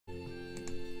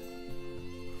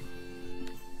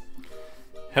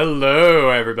Hello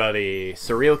everybody,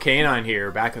 surrealcanine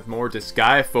here, back with more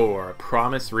Disgaea 4,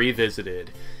 Promise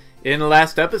Revisited. In the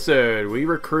last episode, we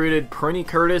recruited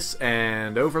Pringer X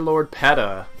and Overlord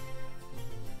Peta,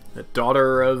 the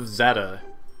daughter of Zetta.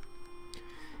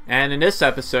 And in this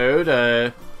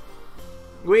episode,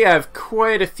 we have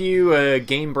quite a few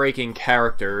game-breaking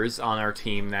characters on our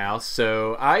team now,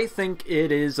 so I think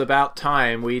it is about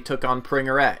time we took on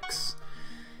Pringer X.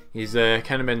 He's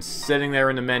kind of been sitting there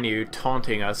in the menu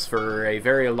taunting us for a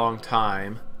very long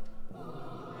time.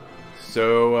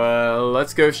 So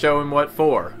let's go show him what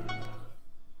for.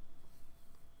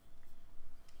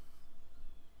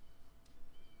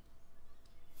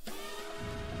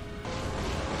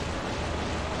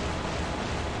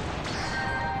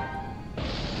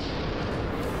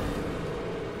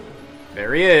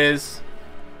 There he is.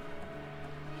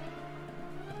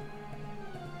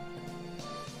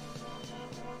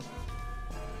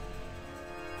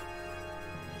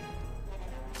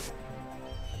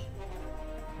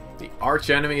 The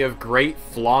archenemy of Great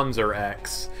Pringer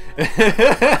X. I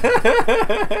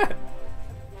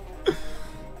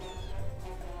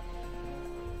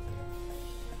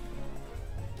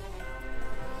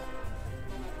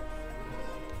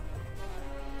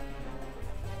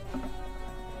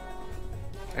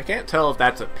can't tell if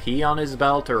that's a P on his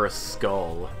belt or a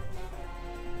skull.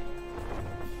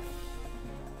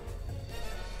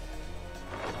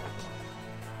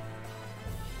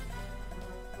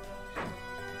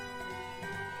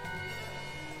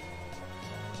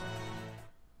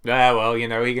 Ah, well, you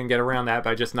know, he can get around that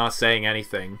by just not saying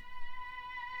anything.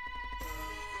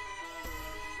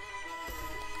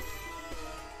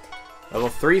 Level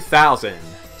 3000.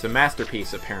 It's a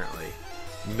masterpiece, apparently.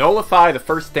 Nullify the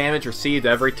first damage received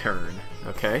every turn.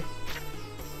 Okay.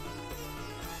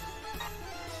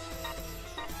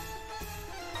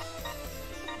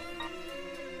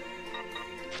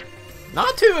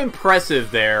 Not too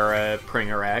impressive there,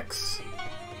 Pringer X.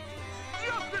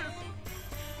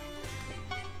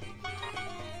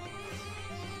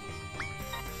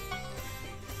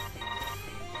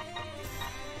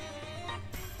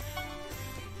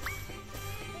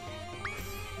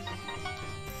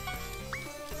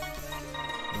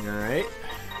 Alright.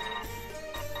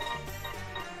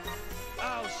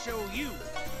 I'll show you.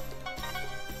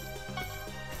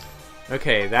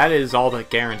 Okay, that is all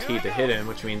but guaranteed to hit him,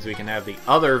 which means we can have the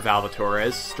other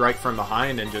Valvatores strike from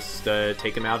behind and just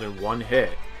take him out in one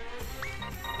hit.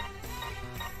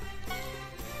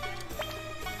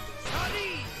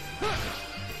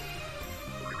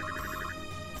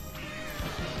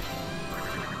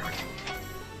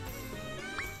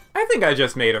 I think I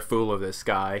just made a fool of this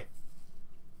guy.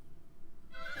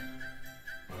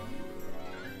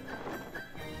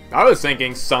 I was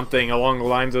thinking something along the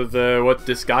lines of what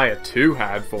Disgaea 2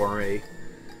 had for me.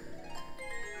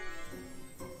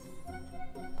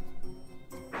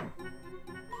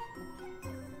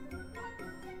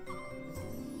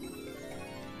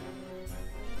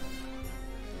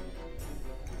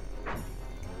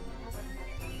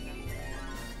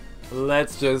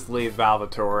 Let's just leave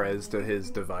Valvatores to his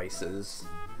devices.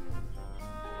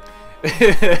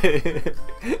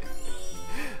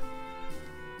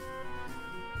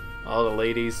 All the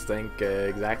ladies think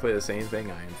exactly the same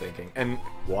thing I am thinking. And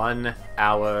 1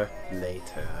 hour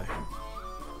later.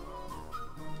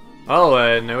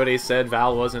 Oh, nobody said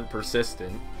Val wasn't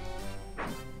persistent.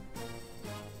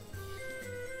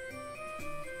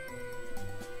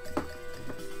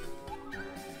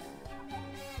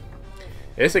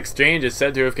 This exchange is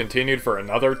said to have continued for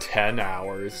another 10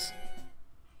 hours.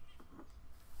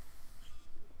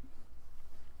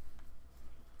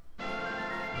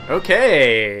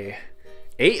 Okay,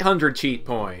 800 cheat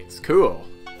points. Cool.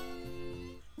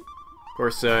 Of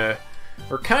course, we're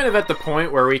kind of at the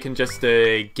point where we can just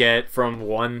get from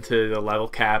 1 to the level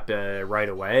cap right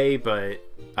away, but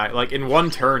like in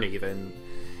 1 turn even.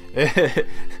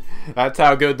 That's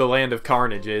how good the Land of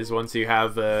Carnage is once you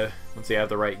have the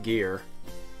right gear.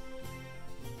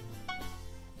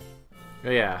 Oh,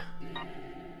 yeah.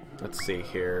 Let's see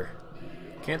here.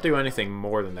 Can't do anything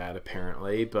more than that,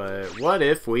 apparently, but what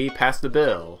if we pass the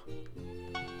bill?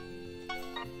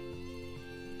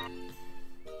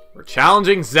 We're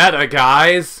challenging Zetta,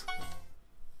 guys!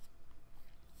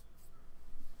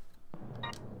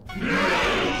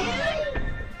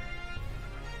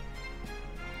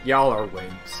 Y'all are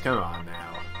wimps. Come on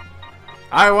now.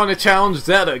 I want to challenge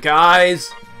Zetta,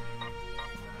 guys!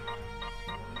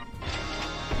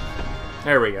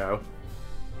 There we go.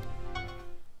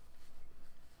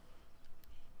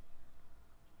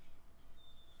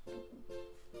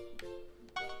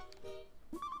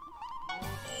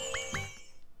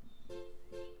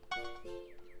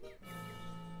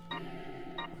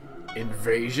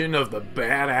 Invasion of the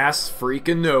Badass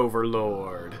freaking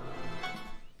Overlord.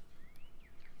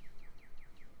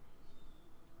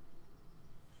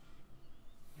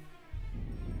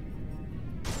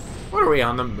 What are we,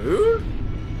 on the moon?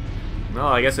 No,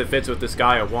 I guess it fits with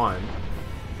Disgaea 1.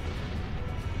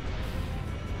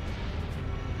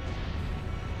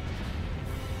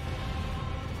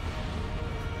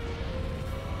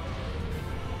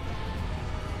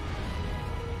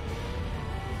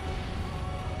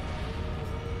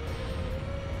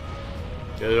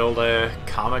 Good old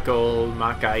comical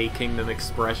Makai Kingdom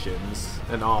expressions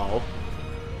and all.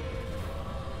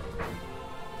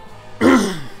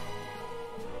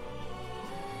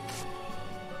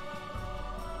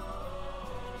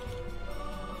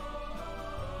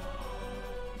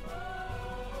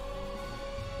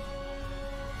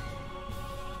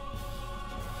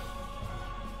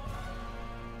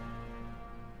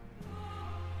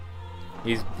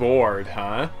 He's bored,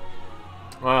 huh?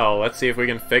 Well, let's see if we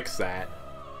can fix that.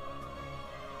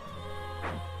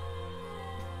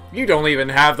 You don't even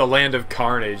have the Land of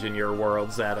Carnage in your world,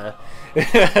 Zetta.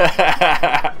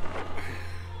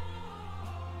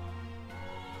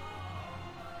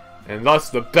 And thus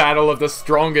the battle of the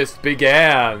strongest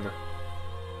began.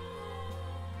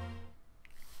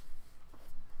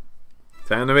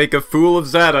 Time to make a fool of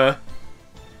Zetta.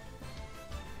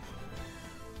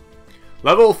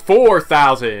 Level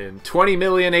 4000, 20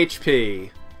 million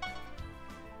HP.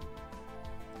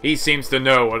 He seems to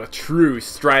know what a true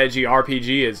strategy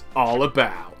RPG is all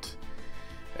about.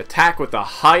 Attack with the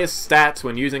highest stats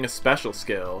when using a special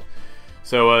skill.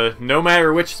 So, no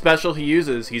matter which special he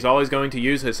uses, he's always going to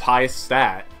use his highest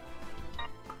stat.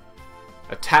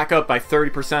 Attack up by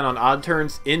 30% on odd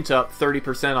turns, int up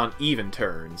 30% on even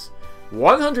turns.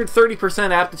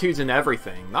 130% aptitudes in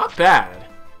everything. Not bad.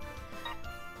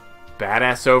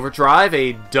 Badass Overdrive,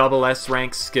 a double S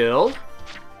rank skill.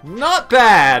 Not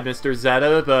bad, Mr.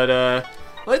 Zetta, but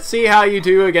let's see how you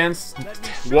do against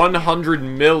 100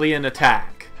 million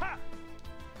attack.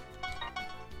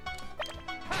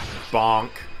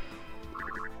 Bonk.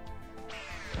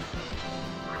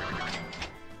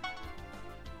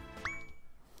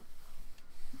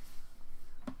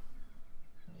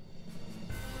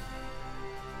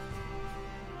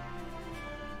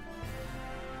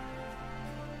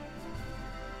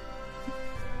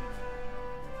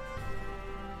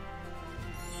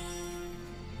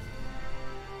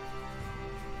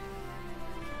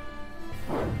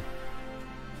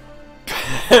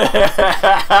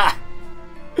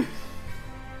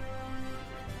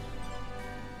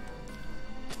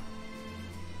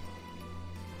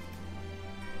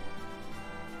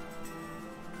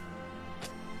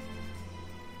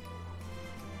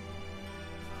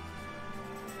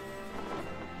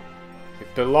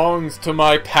 It belongs to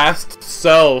my past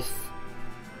self.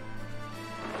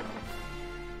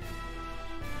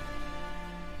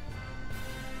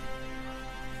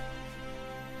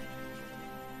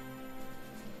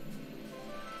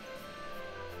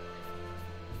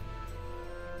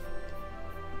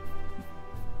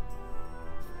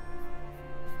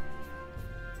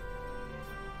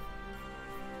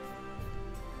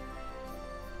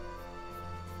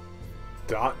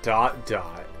 Dot, dot,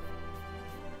 dot.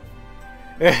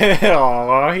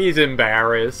 Aw, he's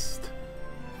embarrassed.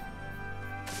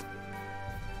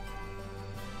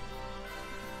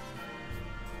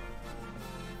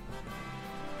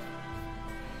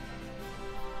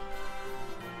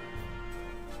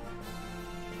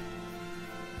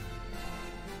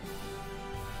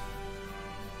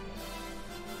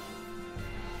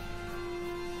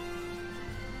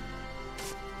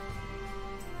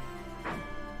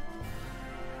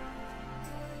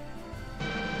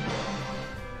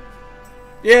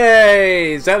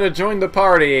 Yay! Zetta joined the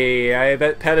party! I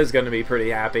bet Petta's gonna be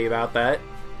pretty happy about that.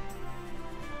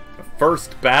 The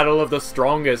first battle of the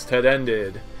strongest had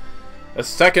ended. The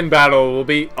second battle will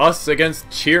be us against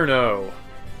Chirno.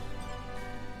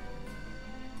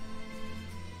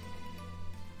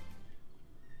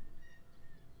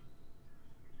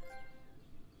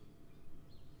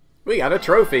 We got a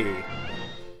trophy!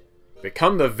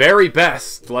 Become the very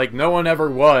best, like no one ever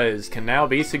was, can now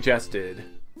be suggested.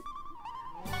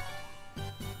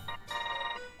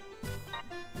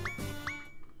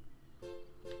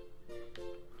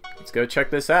 Let's go check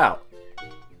this out.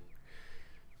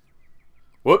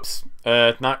 Whoops.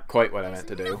 Not quite what I meant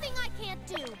to do.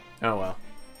 Oh well.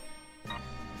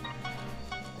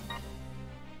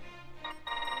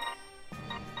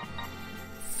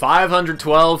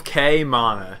 $512k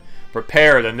mana.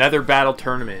 Prepare the Netherbattle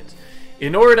Tournament.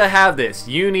 In order to have this,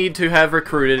 you need to have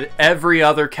recruited every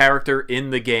other character in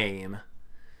the game.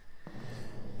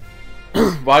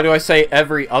 Why do I say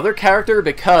every other character?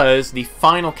 Because the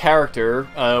final character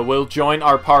will join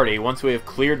our party once we have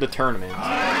cleared the tournament.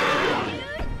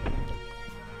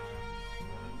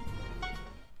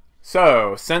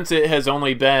 So, since it's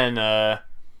only been a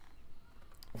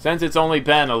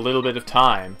little bit of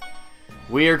time,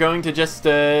 we are going to just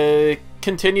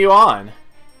continue on.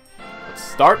 Let's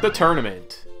start the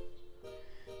tournament.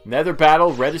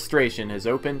 Netherbattle registration has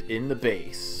opened in the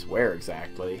base. Where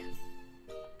exactly?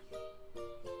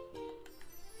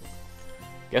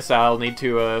 Guess I'll need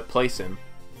to place him.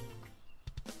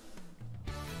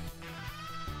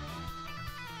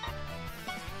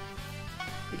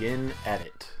 Begin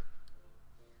edit.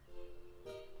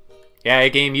 Yeah,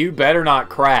 game, you better not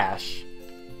crash.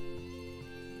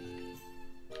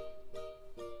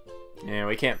 Yeah,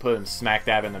 we can't put him smack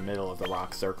dab in the middle of the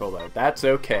rock circle, but that's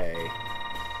okay.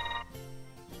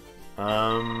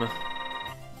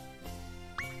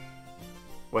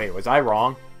 Wait, was I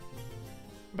wrong?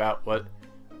 About what?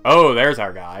 Oh, there's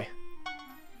our guy.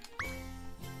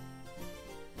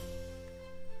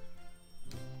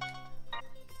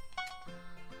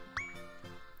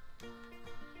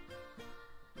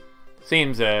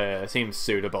 Seems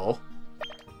suitable.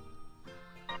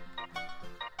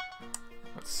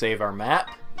 Let's save our map.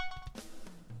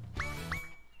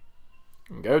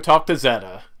 And go talk to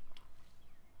Zetta.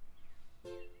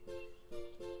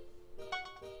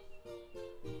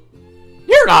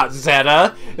 You're not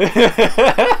Zetta!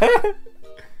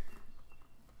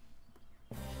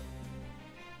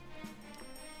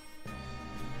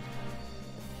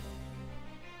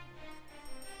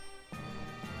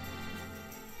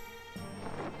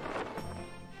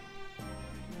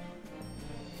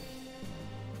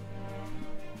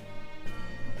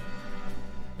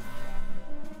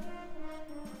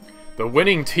 The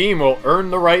winning team will earn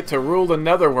the right to rule the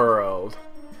Netherworld.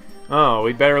 Oh,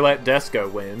 we'd better let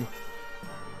Disgaea win.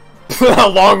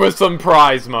 Along with some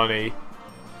prize money.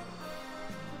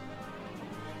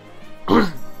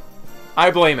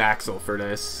 I blame Axel for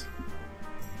this.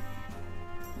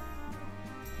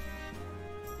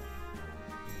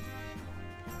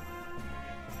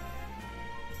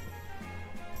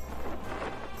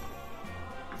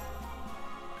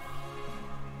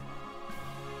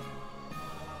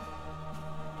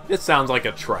 This sounds like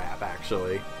a trap,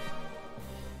 actually.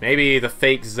 Maybe the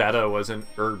fake Zetta wasn't,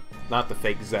 or not the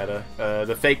fake Zetta,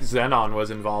 the fake Xenon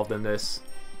was involved in this.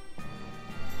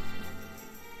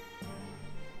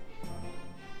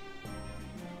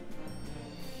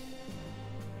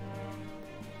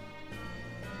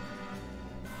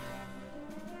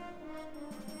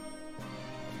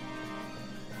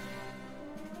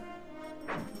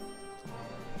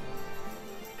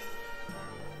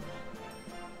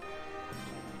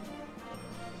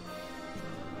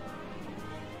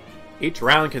 Each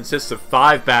round consists of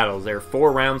 5 battles. There are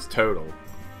 4 rounds total.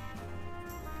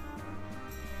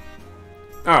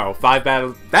 Oh, 5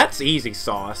 battles. That's easy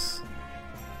sauce.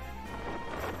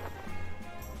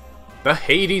 The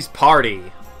Hades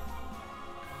Party.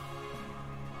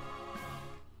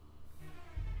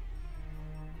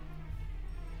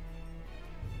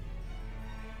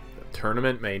 The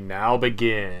tournament may now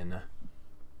begin.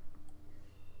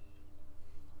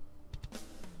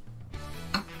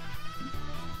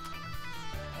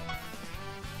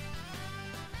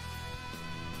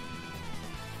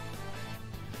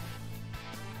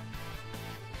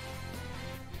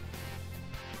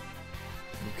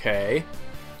 Okay.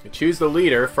 We choose the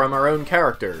leader from our own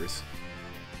characters.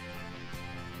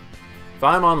 If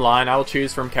I'm online, I'll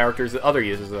choose from characters that other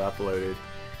users have uploaded.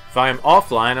 If I'm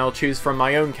offline, I'll choose from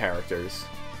my own characters.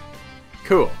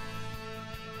 Cool.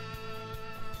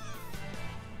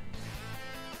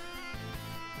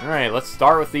 Alright, let's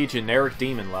start with the generic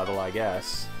demon level, I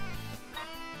guess.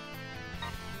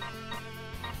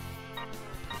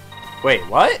 Wait,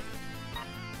 what?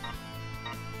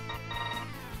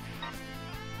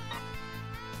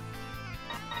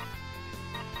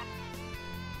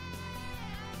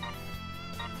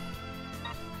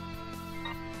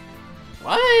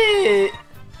 What?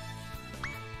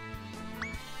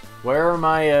 Where are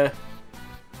my,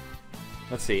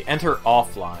 let's see, enter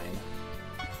offline.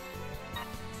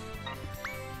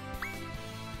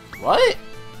 What?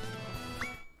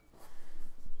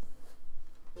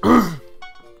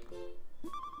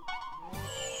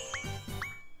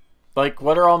 Like,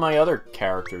 what are all my other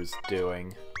characters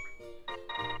doing?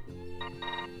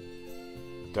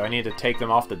 Do I need to take them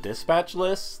off the dispatch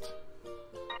list?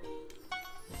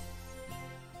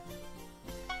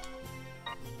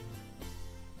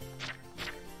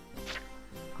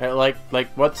 Like,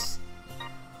 what's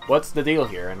the deal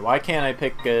here? And why can't I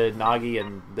pick Nagi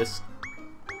and this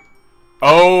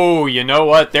Oh, you know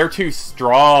what? They're too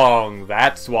strong.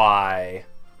 That's why.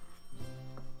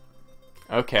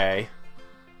 Okay.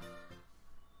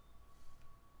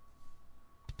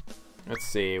 Let's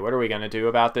see. What are we going to do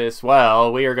about this?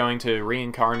 Well, we are going to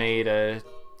reincarnate a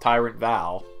Tyrant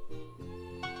Val.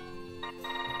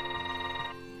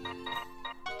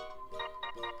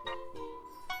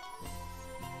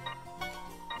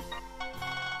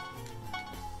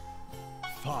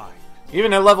 Fine.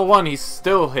 Even at level 1, he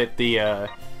still hit the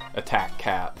attack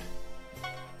cap.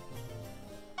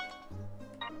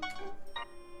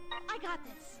 I got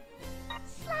this.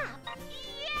 Slap!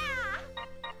 Yeah!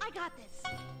 I got this.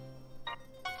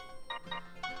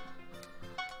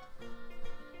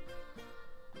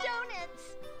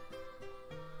 Donuts!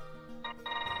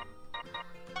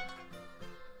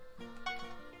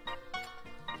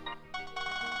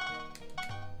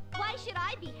 Why should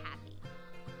I be happy?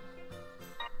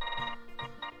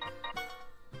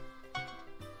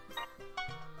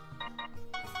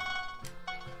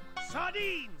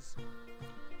 Sardines!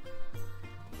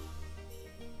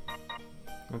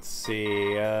 Let's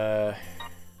see,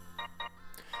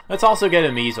 let's also get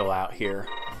a Measle out here.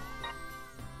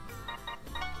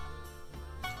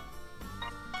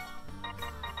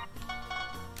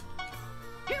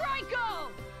 Here I go!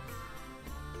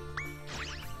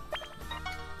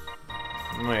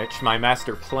 Which, my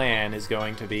master plan is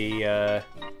going to be,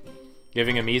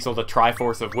 giving a Measle the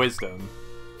Triforce of Wisdom.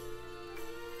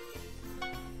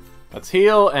 Let's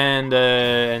heal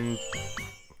and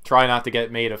try not to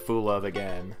get made a fool of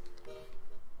again.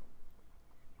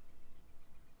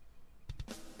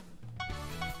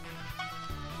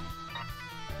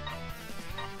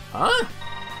 Huh?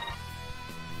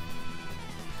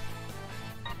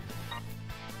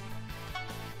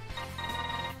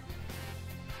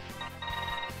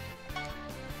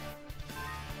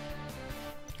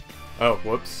 Oh,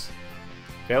 whoops.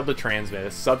 Failed to transmit.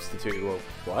 A substitute. Whoa,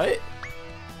 what?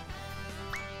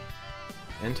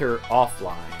 Enter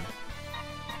offline.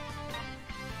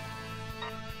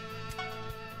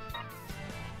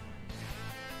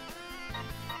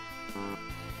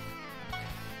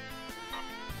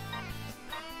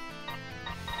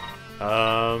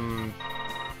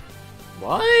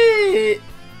 What?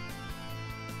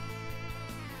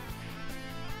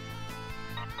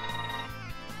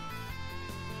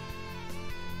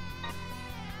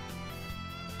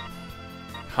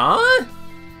 Huh?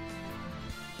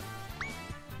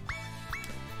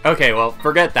 Okay, well,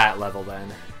 forget that level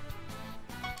then.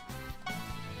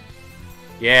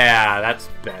 Yeah, that's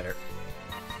better.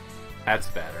 That's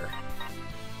better.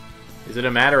 Is it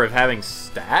a matter of having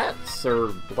stats,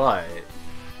 or what?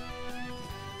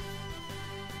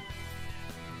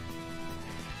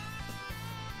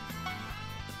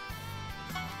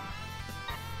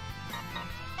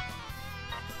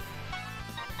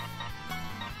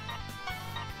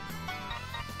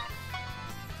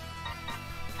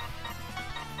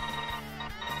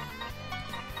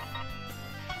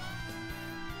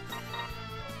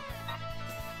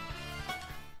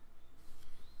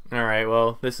 Alright,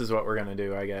 well, this is what we're gonna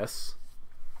do, I guess.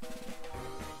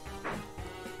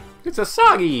 It's a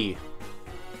Soggy!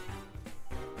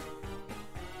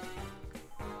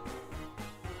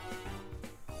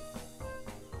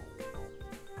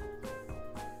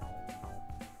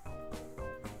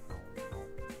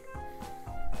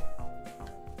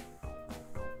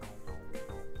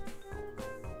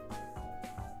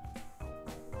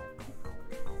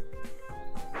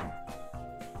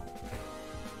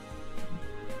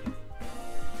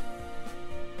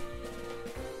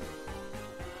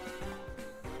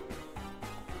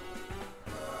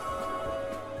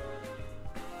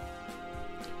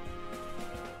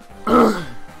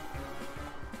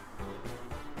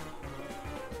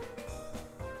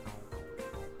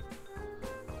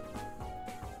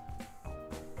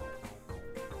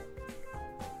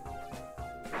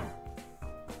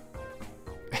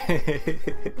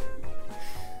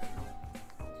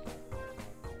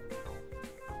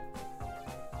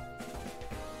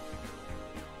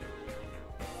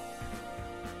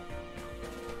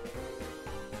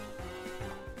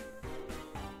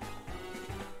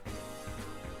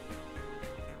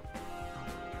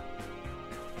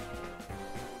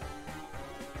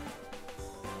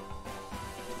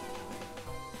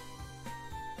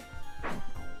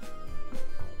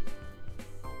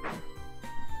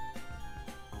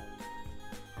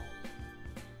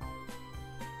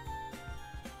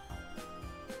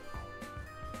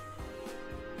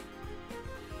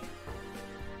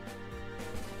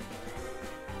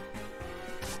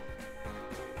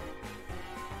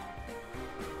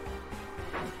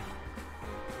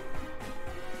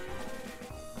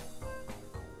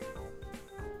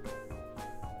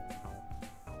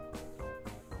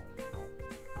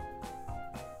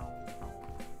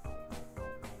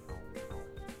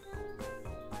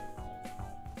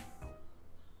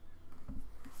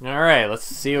 Alright, let's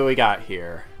see what we got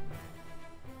here.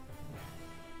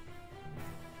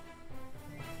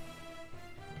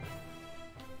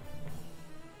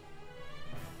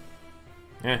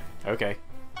 Okay.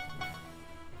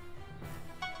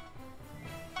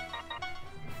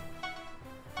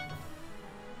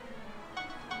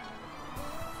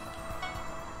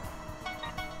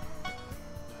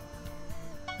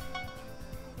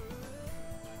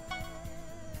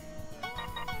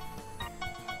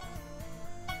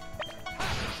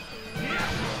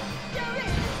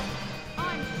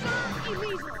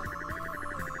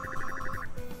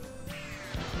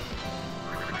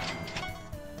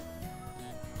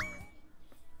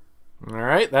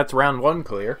 Alright, that's round 1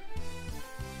 clear.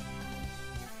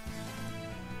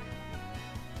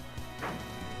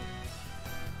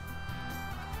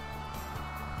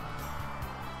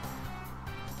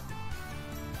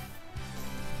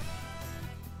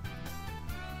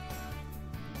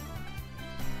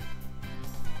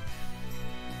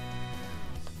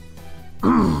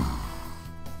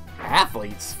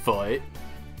 Athlete's foot?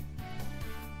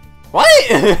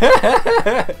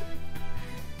 What?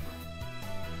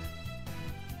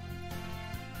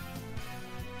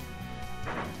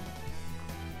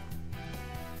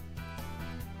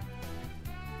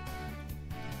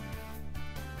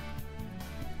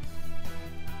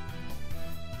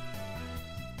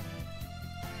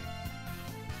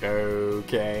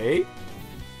 Okay.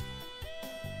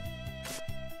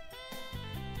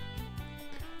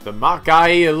 The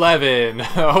Makai 11.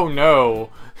 Oh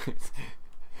no.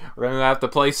 We're gonna have to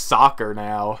play soccer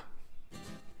now.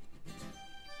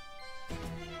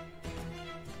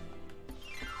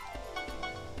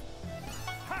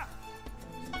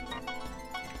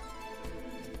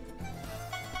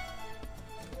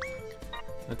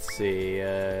 Let's see.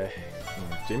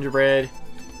 Gingerbread.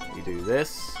 You do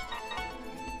this.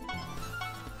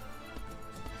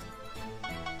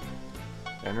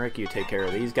 Henrik, you take care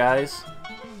of these guys.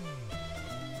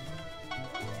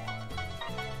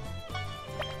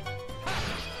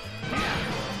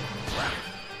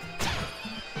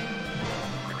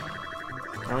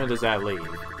 How many does that leave?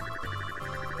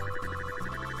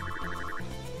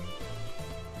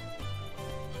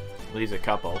 Leaves a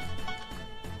couple.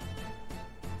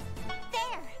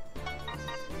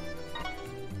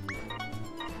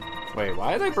 Wait,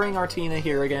 why did I bring Artina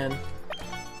here again?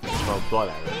 Well,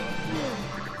 whatever.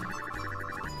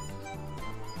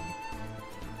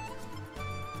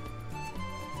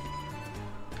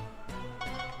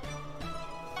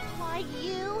 Why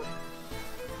you?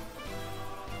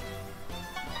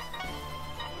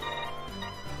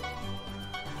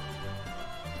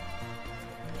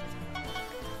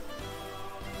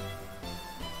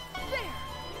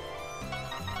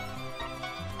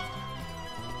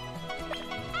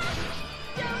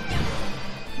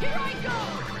 Here I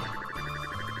go!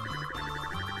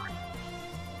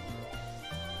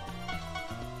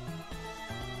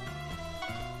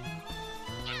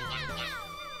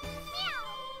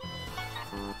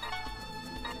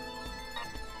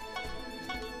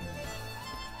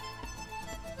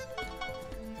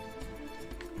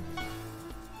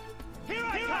 Here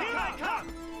I come!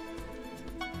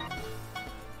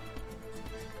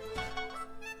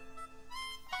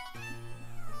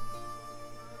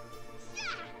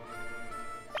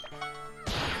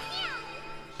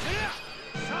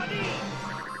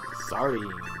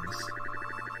 Sardines.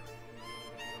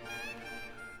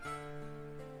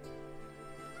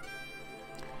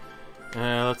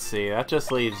 Let's see, that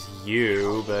just leaves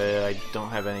you, but I don't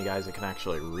have any guys that can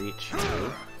actually reach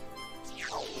you.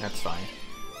 That's fine.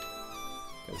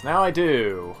 Because now I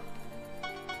do.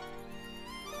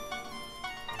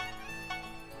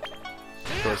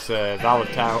 Of course,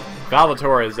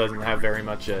 Valatorez doesn't have very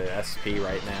much SP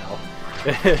right now.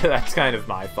 That's kind of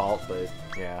my fault, but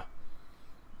yeah.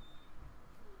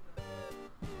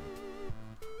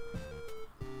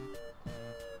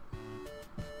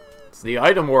 It's the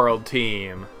Item World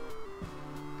team.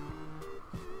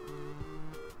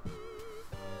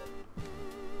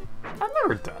 I've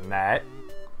never done that.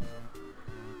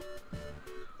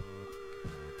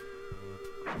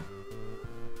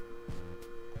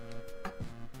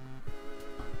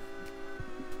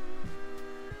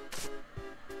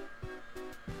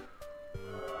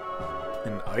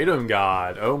 An item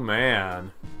god, oh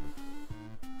man.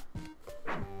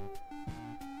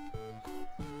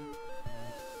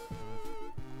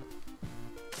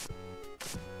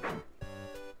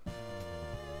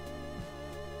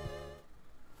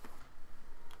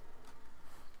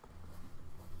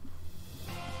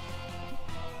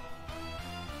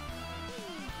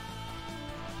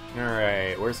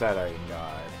 Alright, where's that item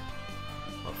god?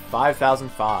 Oh,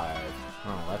 5005.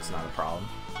 Oh, that's not a problem.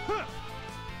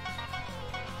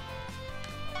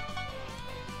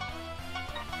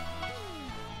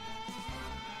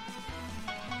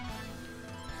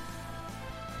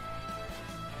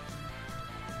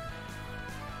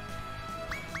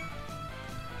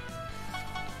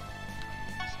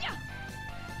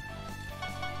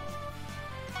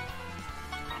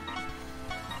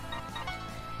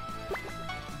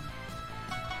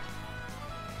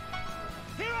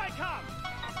 Here I come!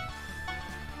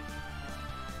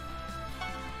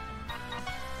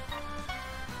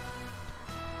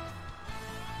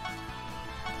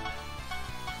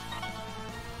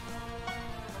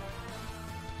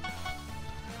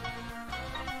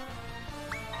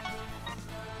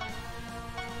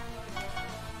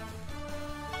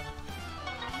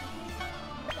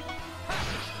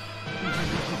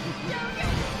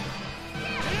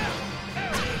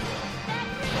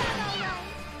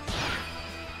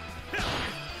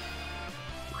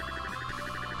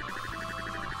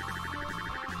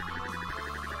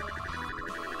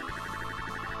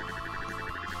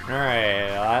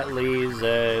 Alright, that leaves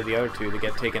the other two to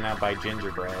get taken out by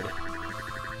Gingerbread.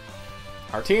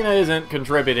 Artina isn't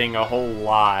contributing a whole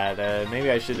lot. Maybe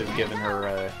I should have given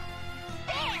her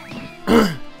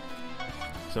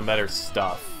some better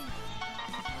stuff.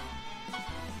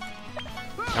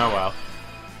 Oh well.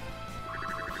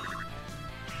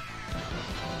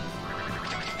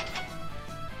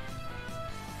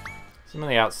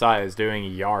 Somebody outside is doing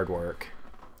yard work.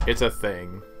 It's a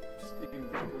thing.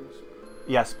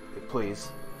 Yes, please.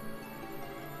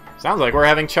 Sounds like we're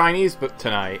having Chinese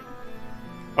tonight.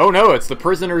 Oh no, it's the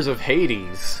prisoners of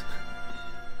Hades.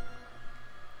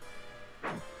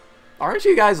 Aren't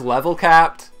you guys level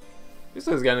capped? This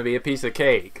is gonna be a piece of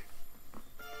cake.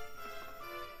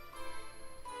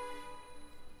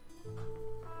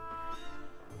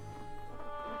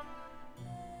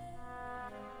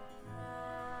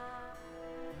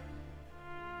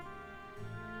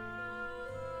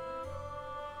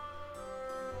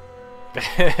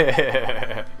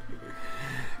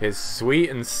 His sweet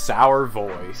and sour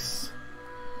voice.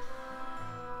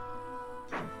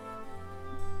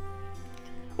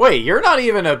 Wait, you're not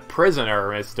even a prisoner,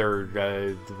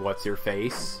 Mr. What's your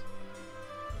face?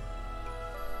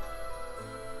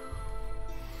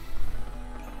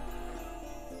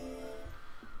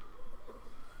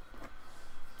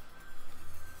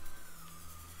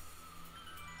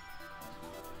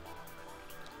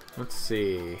 Let's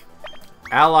see.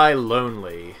 Ally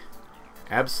lonely.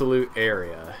 Absolute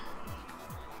area.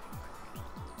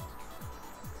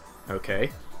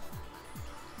 Okay.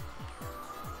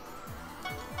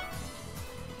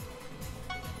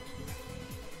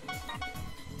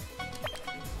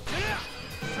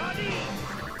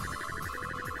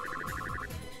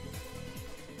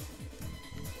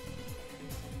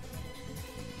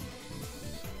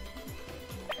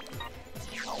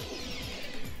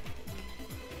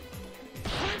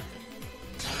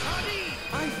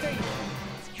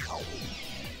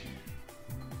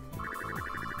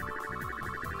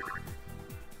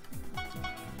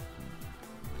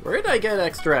 Where did I get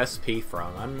extra SP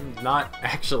from? I'm not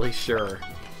actually sure.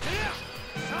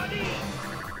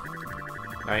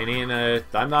 I mean,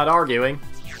 I'm not arguing.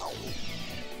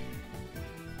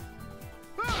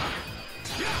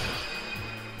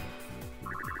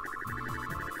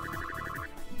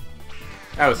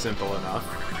 That was simple enough.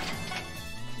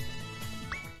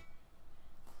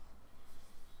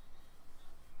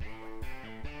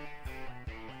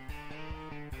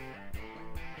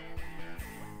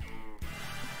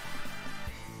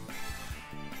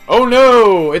 Oh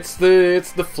no! It's the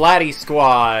Flatty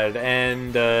Squad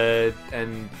and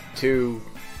two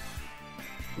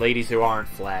ladies who aren't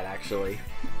flat, actually.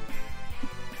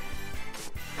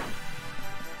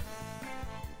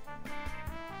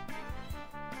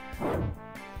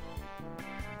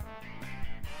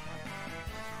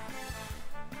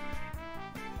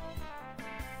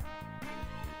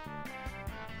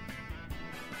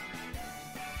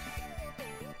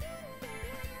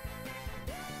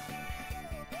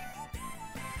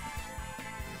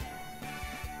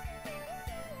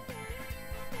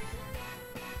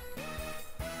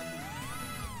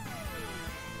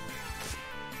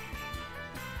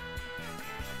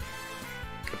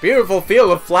 Beautiful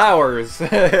field of flowers.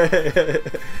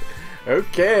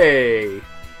 Okay.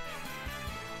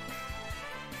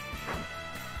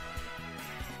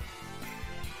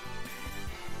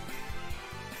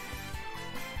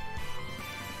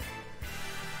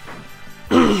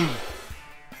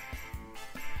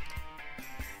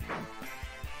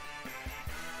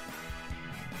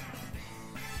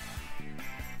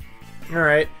 All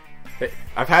right.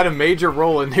 I've had a major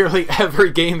role in nearly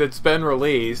every game that's been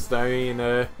released. I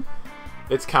mean,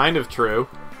 it's kind of true.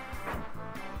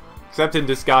 Except in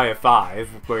Disgaea 5,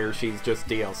 where she's just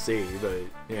DLC, but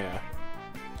yeah.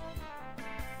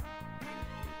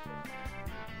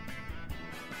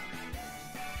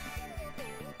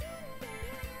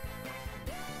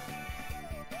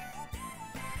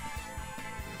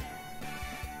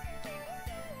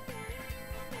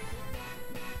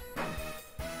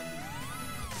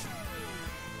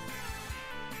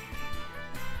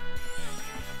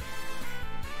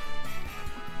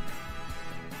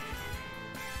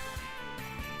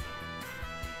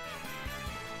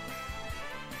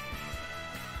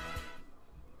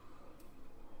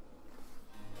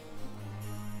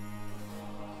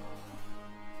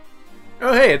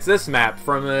 Oh hey, it's this map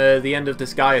from the end of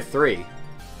Disgaea 3.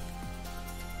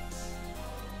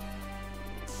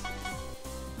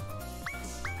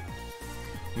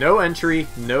 No entry,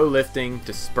 no lifting,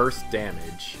 dispersed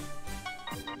damage.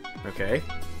 Okay.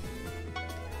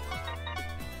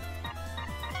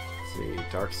 Let's see,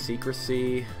 Dark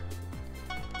Secrecy.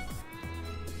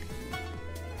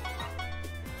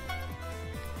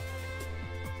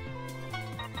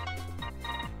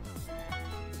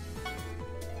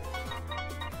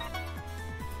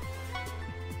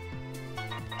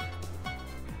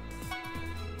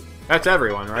 That's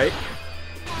everyone, right?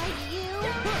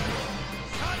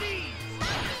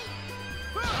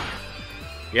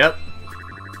 Yep.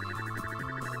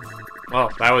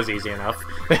 Well, that was easy enough.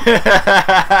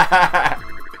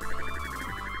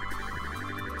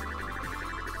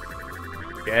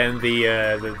 And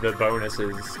the bonus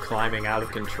is climbing out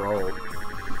of control.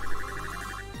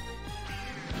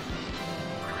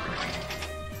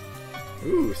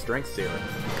 Ooh, strength ceiling.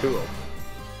 Cool.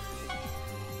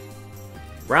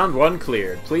 Round 1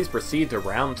 cleared. Please proceed to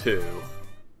round 2.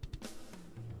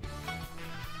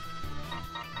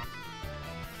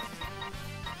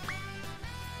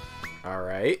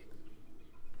 Alright.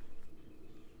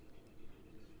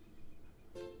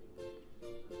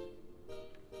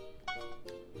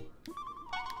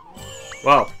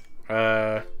 Well,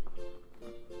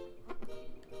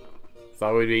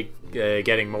 thought we'd be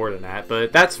getting more than that,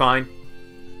 but that's fine.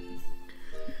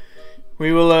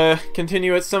 We will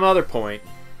continue at some other point.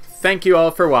 Thank you all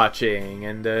for watching,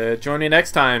 and join me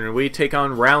next time when we take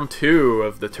on round 2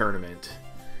 of the tournament.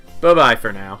 Bye-bye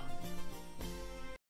for now.